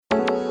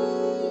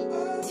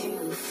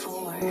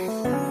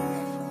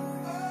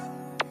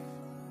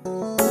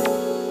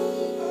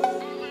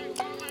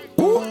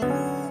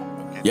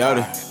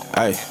Yodie,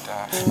 ayy.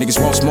 Niggas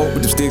won't smoke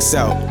with them sticks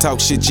out. Talk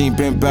shit you ain't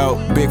been bout.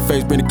 Big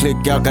face, bring the click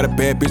out. Got a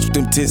bad bitch with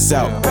them tits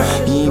out.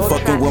 You ain't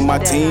fucking with my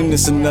team,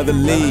 this another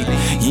league.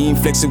 You ain't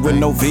flexing with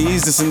no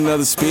V's, this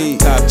another speed.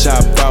 Top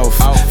chopped off,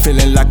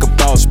 feeling like a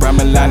boss.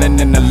 Rhyming lining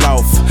in the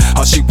loft.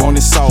 All she want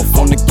is soft,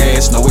 on the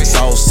gas, no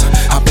exhaust.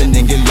 Hoppin'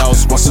 and get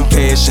lost, want some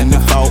cash in the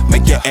vault.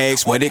 Make your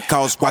ask what it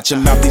costs, watch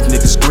them out, these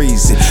niggas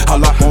greasy.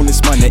 All I want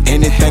is money,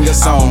 anything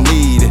else I don't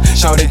need it.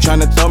 Shawty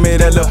tryna throw me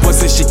that little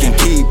pussy, she can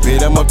keep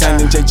it. I'm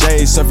uptown in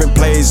JJ, serving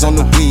plays on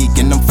the week.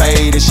 And I'm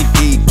faded, she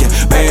geekin'.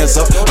 Bands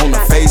up, on the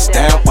face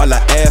down, while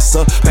I ass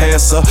her,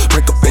 pass her.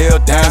 Break a bill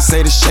down,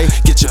 say the shake,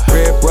 get your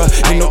bread, bruh.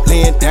 Ain't no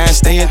laying down,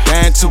 staying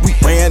down till we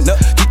ran up.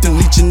 Keep them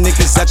leeching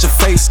niggas out your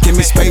face, give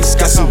me space.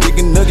 Got some big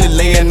and ugly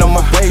laying on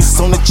my waist.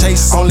 On the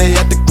chase, only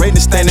at the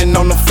greatness, standing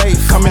on the faith.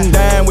 Coming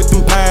down with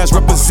them pines,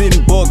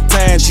 representing Bug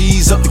Time.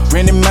 G's up the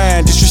grinning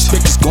mind,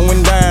 disrespect is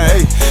going down.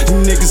 Hey,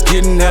 them niggas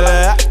getting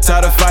hella hot,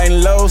 tired of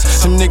fighting lows.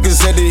 Some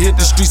niggas had to hit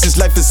the streets, this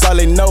life is all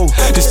they know.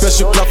 This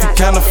special cloth from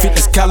counterfeit,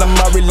 this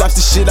calamari lobster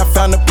shit. I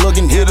found a plug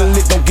and hit a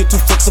lick, don't get too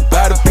fucks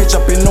about it, bitch.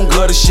 I been on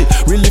gutter shit,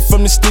 really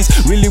from the sticks,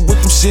 really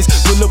with them shits.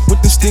 Pull up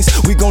with them sticks,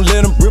 we gon'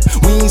 let them rip.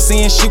 We ain't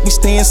saying shit, we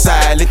stay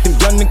inside. Let them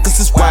young niggas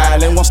is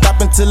wild and won't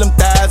stop until them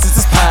thighs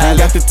is pile. Ain't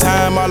got the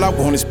time, all I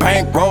want is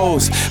bank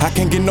rolls. I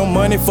can't get no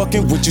money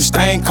fucking with you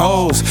stank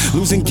hoes.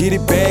 Lose and get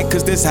it back,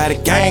 cause that's how the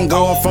gang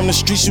go. I'm from the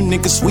streets, you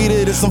niggas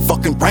sweeter than some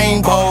fucking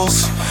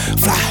rainbows.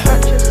 Fly.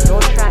 Purchase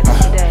your track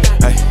today.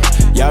 Hey,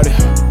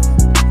 Yodie.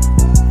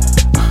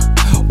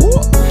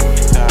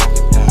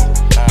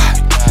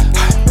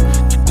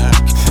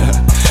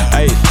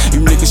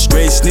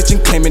 Straight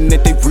snitching, claiming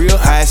that they real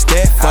high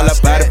stat. Fall up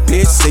by the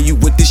bitch, say you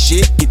with this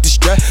shit, get the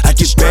strap. I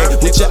get back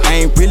with ya,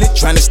 I ain't really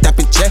tryna stop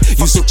and check.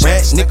 You a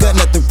rat, nigga,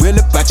 nothing real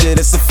about you,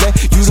 that's a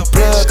fact. You the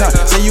plug, huh?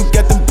 Say you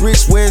got them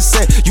bricks where it's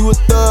at. You a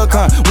thug,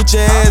 huh? With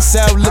your ass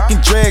out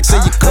looking drag, say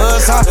you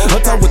cuz, huh?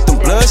 Up top with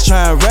them bloods,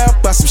 tryna rap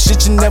about some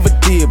shit you never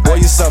did. Boy,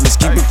 you soft, let's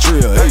keep it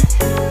real, hey.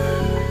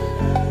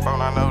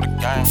 I know the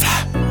game.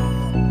 Fly.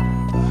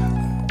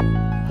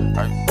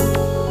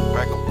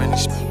 Back up in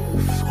this.